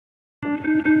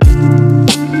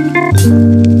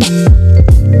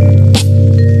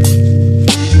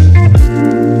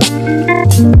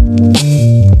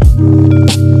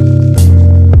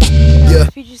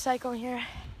Fiji Cyclone here,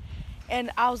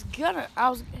 and I was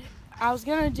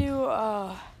gonna do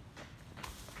a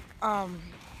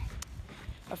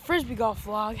frisbee golf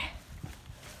vlog,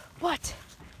 but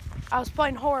I was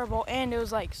playing horrible and it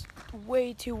was like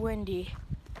way too windy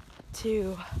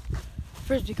to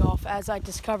frisbee golf, as I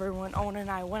discovered when Owen and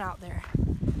I went out there.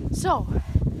 So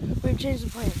we've changed the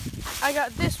plan. I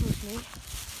got this with me,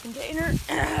 container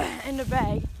in the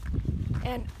bag,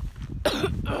 and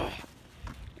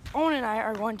Owen and I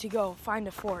are going to go find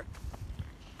a fort,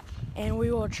 and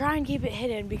we will try and keep it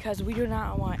hidden because we do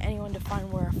not want anyone to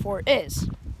find where a fort is,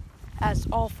 as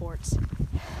all forts.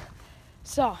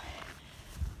 So,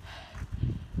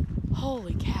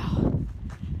 holy cow,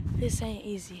 this ain't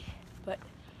easy, but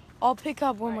I'll pick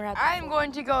up when we're at the fort. I'm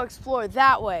going to go explore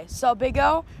that way. So, Big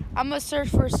O, I'm going to search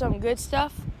for some good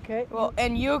stuff. Okay. Well,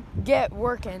 and you get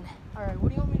working. All right, what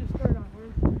do you want me to start on?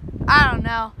 I don't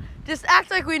know. Just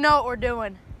act like we know what we're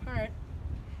doing. All right.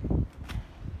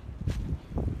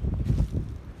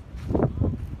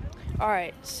 All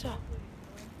right, so,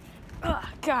 oh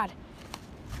God.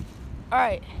 All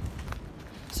right,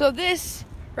 so this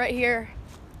right here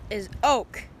is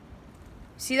oak.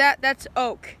 See that? That's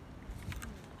oak.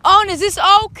 Owen, is this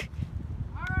oak?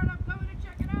 All right, I'm coming to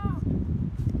check it out.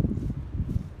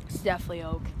 It's definitely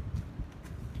oak.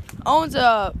 Owen's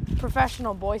a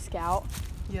professional Boy Scout.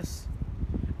 Yes.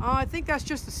 I think that's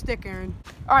just a stick, Aaron.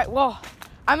 All right, well,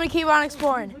 I'm gonna keep on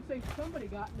exploring. Looks like somebody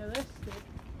got into this stick.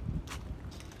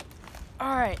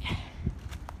 All right,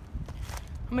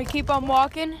 I'm gonna keep on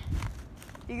walking.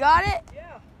 You got it?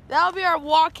 Yeah. That'll be our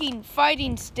walking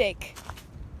fighting stick.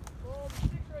 Well, the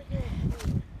stick's right there.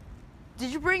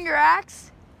 Did you bring your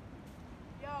axe?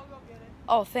 Yeah, I'll go get it.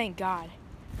 Oh, thank God.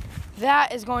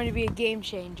 That is going to be a game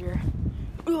changer.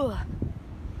 Ugh.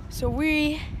 So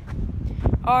we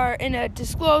are in a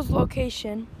disclosed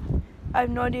location. I have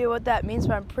no idea what that means,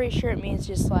 but I'm pretty sure it means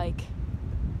just like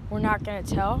we're not gonna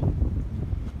tell.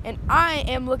 And I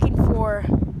am looking for,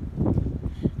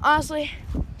 honestly,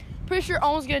 pretty sure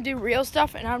Owen's gonna do real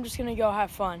stuff and I'm just gonna go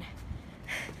have fun.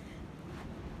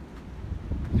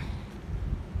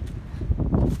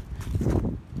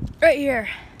 Right here.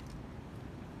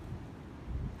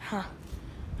 Huh.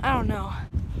 I don't know.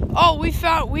 Oh,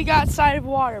 we got sight of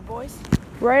water, boys.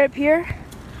 Right up here,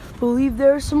 believe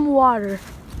there's some water.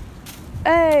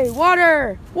 Hey,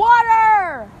 water!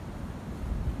 Water!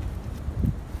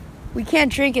 We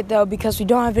can't drink it though because we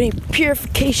don't have any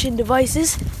purification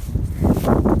devices.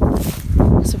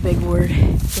 That's a big word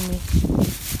for me.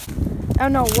 I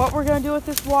don't know what we're gonna do with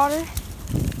this water,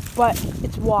 but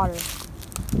it's water.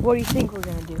 What do you think we're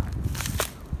gonna do?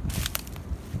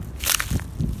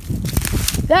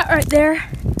 That right there.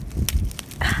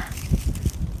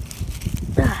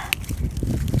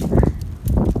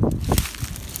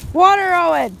 Water,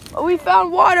 Owen! We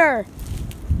found water!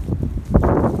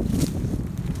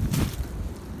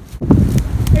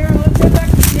 Aaron, let's head back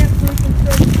to camp so we can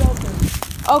start shelter.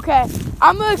 Okay,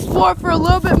 I'm gonna explore for a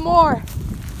little bit more.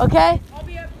 Okay? I'll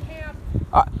be at camp.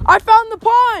 I found the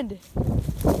pond!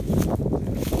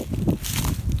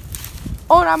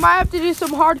 Oh, and I might have to do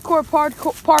some hardcore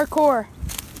parkour.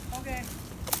 Okay.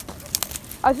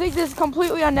 I think this is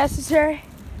completely unnecessary.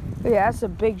 But yeah, that's a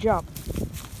big jump.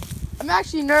 I'm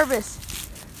actually nervous.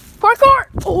 Parkour!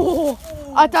 Oh,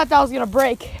 I thought that was gonna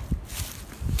break.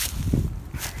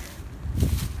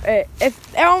 Hey,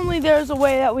 if only there was a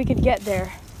way that we could get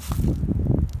there.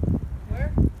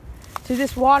 Where? To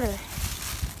this water.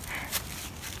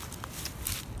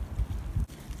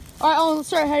 All right, let's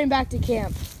start heading back to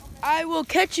camp. I will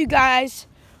catch you guys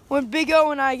when Big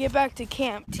O and I get back to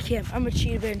camp. I'm gonna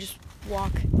cheat a bit and just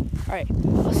walk. All right,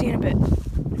 I'll see you in a bit.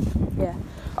 Yeah.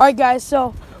 All right, guys.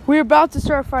 So we're about to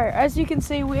start a fire. As you can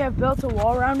see, we have built a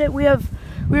wall around it. We're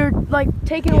like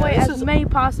taking away as many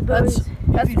possibilities.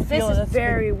 This is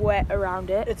very wet around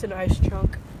it. It's an ice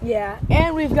chunk. Yeah,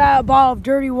 and we've got a bottle of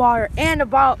dirty water and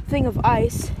a thing of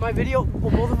ice. Both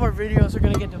of our videos are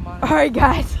gonna get demonetized. All right,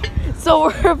 guys.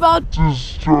 So we're about to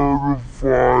start a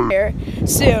fire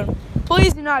soon.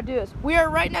 Please do not do this. We are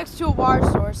right next to a water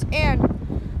source,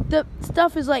 and the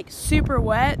stuff is like super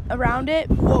wet around it.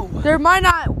 Whoa. We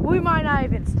might not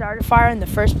even start a fire in the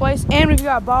first place. And we've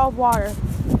got a bottle of water,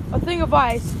 a thing of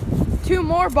ice, 2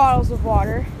 more bottles of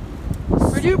water,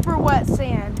 super wet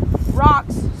sand,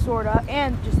 rocks, sorta,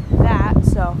 and just that.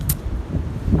 So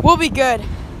we'll be good.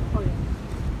 Oh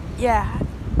Yeah.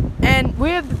 And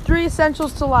we have the 3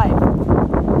 essentials to life: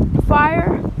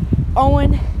 fire,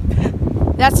 Owen,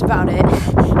 that's about it.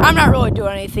 I'm not really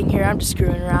doing anything here. I'm just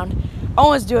screwing around.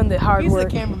 Owen's doing the hard He's work.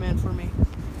 the cameraman for me.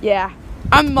 Yeah,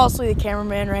 I'm mostly the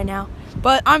cameraman right now,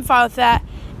 but I'm fine with that.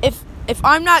 If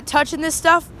I'm not touching this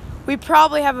stuff, we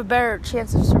probably have a better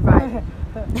chance of surviving.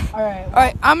 All right. All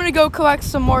right, I'm gonna go collect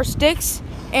some more sticks,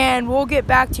 and we'll get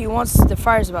back to you once the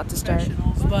fire's about to start.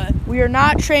 Professionals, but We are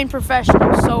not trained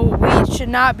professionals, so we should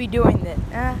not be doing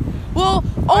that. Well,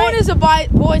 Owen is a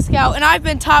Boy Scout, and I've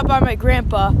been taught by my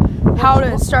grandpa how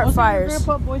to start wasn't fires. Your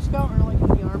grandpa Boy Scout or like in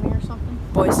the army or something?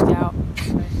 Boy Scout.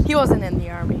 He wasn't in the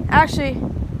army. Actually,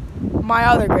 my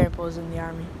other grandpa was in the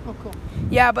army. Oh, cool.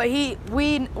 Yeah, but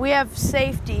we have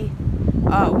safety.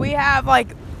 We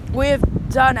have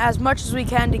done as much as we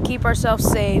can to keep ourselves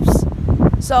safe.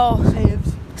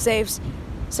 Saves.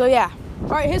 So yeah. All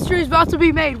right, history is about to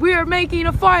be made. We are making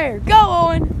a fire. Go,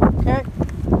 Owen. Okay.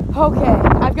 Okay,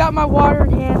 I've got my water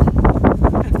in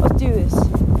hand. Let's do this.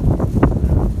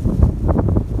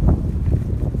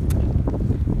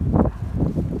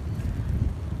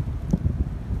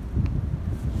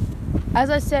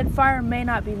 As I said, fire may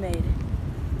not be made.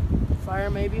 Fire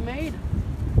may be made.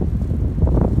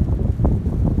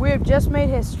 We have just made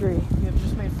history. You have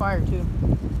just made fire too.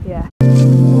 Yeah.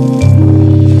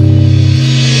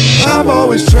 I'm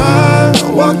always trying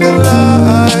to walk the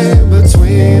line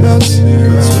between us.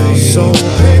 So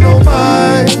pay no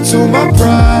mind to my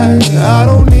pride. I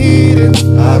don't need it.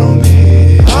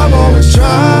 I'm always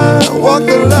trying to walk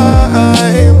the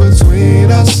line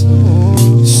between us.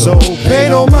 So pay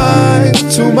no mind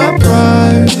to my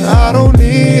pride. I don't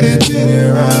need it.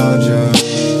 Around you.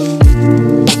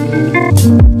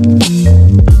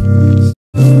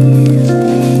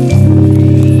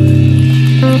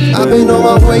 I've been on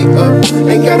my way up,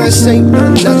 ain't gotta say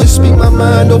nothing. I just speak my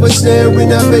mind over staring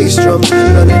that bass drum.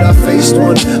 None that I faced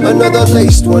one, another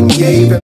laced one gave it.